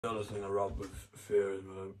The other thing I robbed with Fear of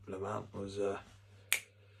Le Mans was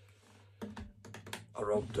I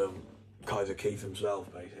robbed KIEZER KIETH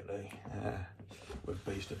himself, basically, with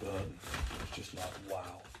Beast of Burden. It's just like,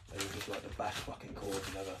 wow. They were just like the best fucking chords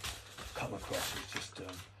I've ever come across. It's just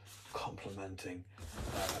complimenting,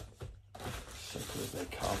 simple as they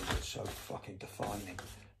come, it's so fucking defining.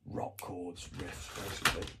 Rock chords, riffs,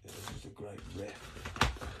 basically. This is a great riff.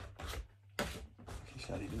 He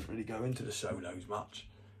said he didn't really go into the solos much.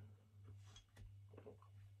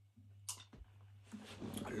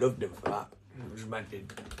 I loved him for that. It was meant to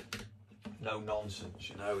no nonsense,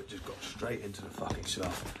 you know, it just got straight into the fucking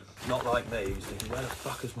stuff. Not like me, who's thinking, where the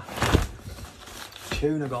fuck is my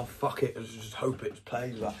tuner gone? Fuck it, I just hope it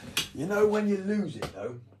plays that. You know, when you lose it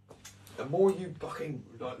though, the more you fucking,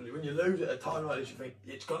 like, when you lose it at a time like this, you think,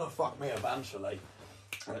 it's gonna fuck me eventually,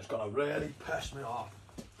 and it's gonna really piss me off.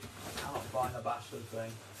 I cannot find the bastard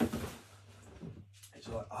thing. It's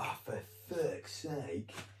like, ah, oh, for fuck's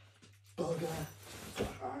sake, bugger.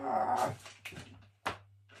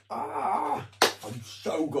 I'm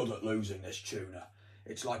so good at losing this tuner.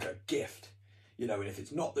 It's like a gift, you know, and if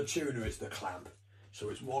it's not the tuner, it's the clamp. So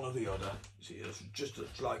it's one or the other. See, it's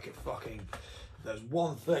like a fucking, there's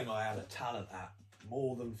one thing I had a talent at,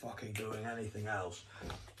 more than fucking doing anything else.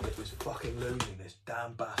 It was fucking losing this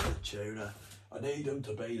damn bastard tuner. I need them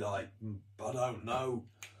to be like, I don't know,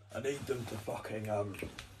 I need them to fucking,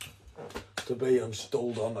 to be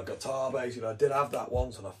installed on the guitar, basically. I did have that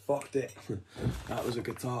once and I fucked it. That was a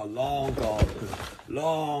guitar long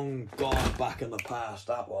gone back in the past,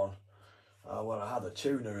 that one. When I had a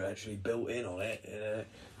tuner actually built in on it.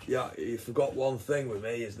 Yeah, you forgot one thing with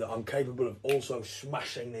me, is that I'm capable of also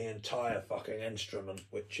smashing the entire fucking instrument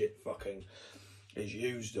which it fucking is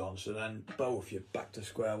used on. So then both, you're back to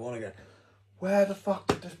square one again. Where the fuck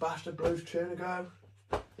did this bastard blues tuner go?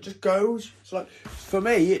 It just goes. It's like, for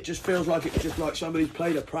me, it just feels like it's just like somebody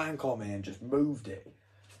played a prank on me and just moved it.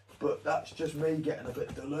 But that's just me getting a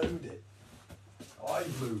bit deluded. I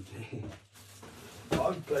moved it.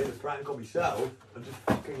 I've played a prank on myself and just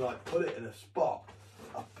fucking like put it in a spot,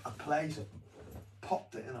 a place, and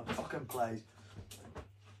popped it in a fucking place,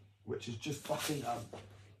 which is just fucking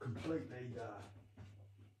completely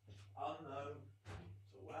unknown.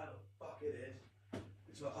 So where the fuck it is?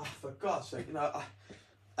 It's like, oh, for God's sake, you know.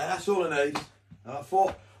 And that's all I need. And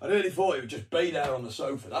I really thought it would just be there on the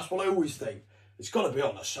sofa. That's what I always think. It's got to be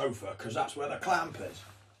on the sofa because that's where the clamp is.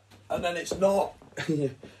 And then it's not.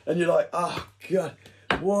 And you're like, oh God,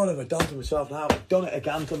 what have I done to myself now? I've done it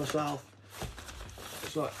again to myself.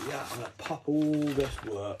 It's like, yeah, I'm going to pop all this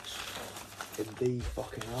works in these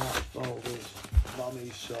fucking art folders.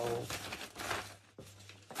 Mummy's soul.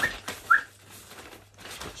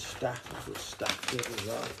 Staff, I've got staff here as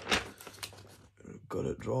well. Good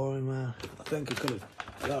at drawing, man. I think I could have,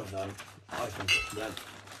 I don't know. I think it's red.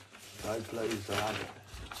 No please to have it.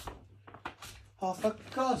 Oh, for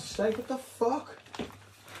God's sake, what the fuck? I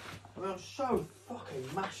mean, I'm so fucking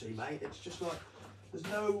messy, mate. It's just like, there's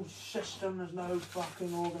no system, there's no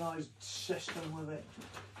fucking organised system with it.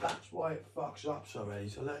 That's why it fucks up so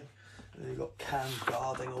easily. And you've got Cam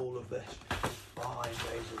guarding all of this behind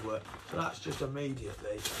days of work. So that's just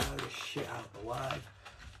immediately, throw this shit out the way.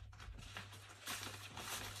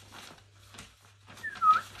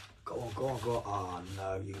 Go on. Oh no,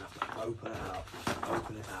 you're going to have to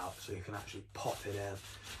open it out so you can actually pop it in,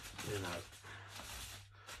 you know.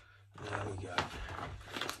 There we go.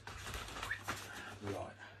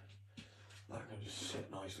 Right. That can just sit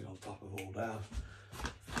nicely on top of all down.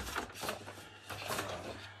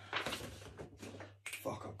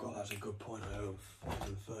 Fuck, I've got, that's a good point. I owe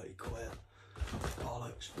 530 quid.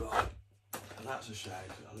 Bollocks, right. And that's a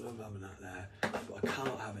shame. I love having that there. But I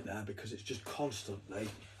cannot have it there because it's just constantly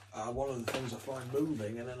one of the things I find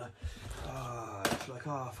moving, and then it's like,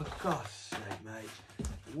 oh, for God's sake, mate,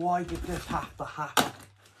 why did this have to happen?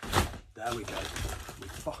 There we go, we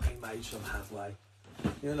fucking made some headway,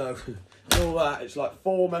 you know. All that, it's like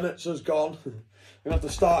 4 minutes has gone. We're gonna have to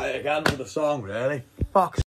start it again for the song, really. Fuck.